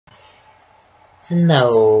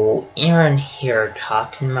Hello, Aaron here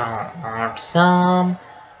talking about autism.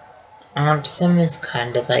 Autism is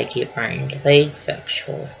kind of like a brain-delayed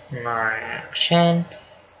facial interaction,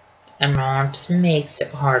 and autism makes it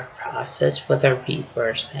hard to process what other people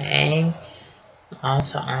are saying.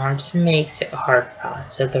 Also, autism makes it hard to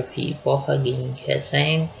process other people hugging and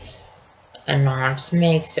kissing, and autism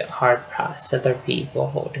makes it hard to process other people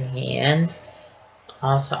holding hands.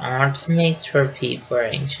 Also, autism makes for people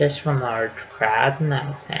anxious from large crowds and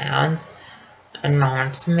loud sounds. And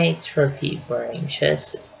autism makes for people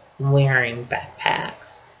anxious wearing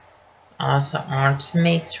backpacks. Also, autism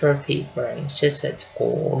makes for people anxious at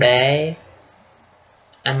school day.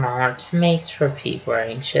 And autism makes for people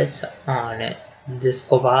anxious on the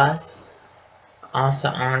school bus. Also,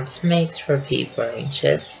 autism makes for people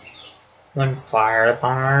anxious when fire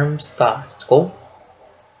alarms go at school.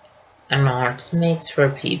 And autism makes for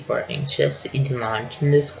people anxious eating lunch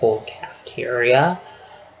in the school cafeteria.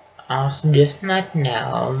 Also, just not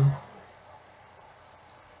know,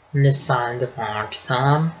 the signs of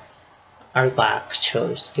autism are lack of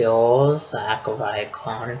social skills, lack of eye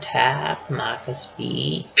contact, lack of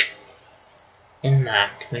speech, and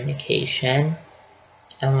lack of communication.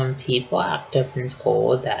 And when people act up in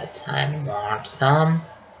school, that's a sign of autism.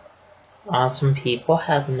 Also, when people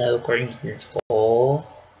have no grades in school,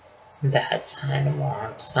 that's a sign of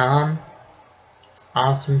autism.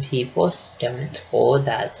 Also, when people stim in school,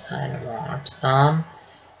 that's a sign of autism.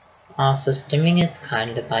 Also, stimming is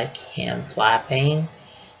kind of like hand flapping,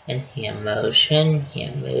 and hand motion,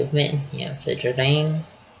 hand movement, and hand fidgeting.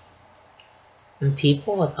 And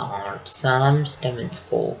people with autism stim in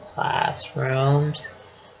school classrooms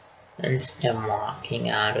and stim walking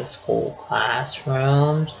out of school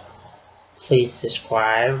classrooms. Please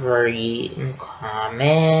subscribe, rate, and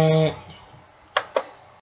comment.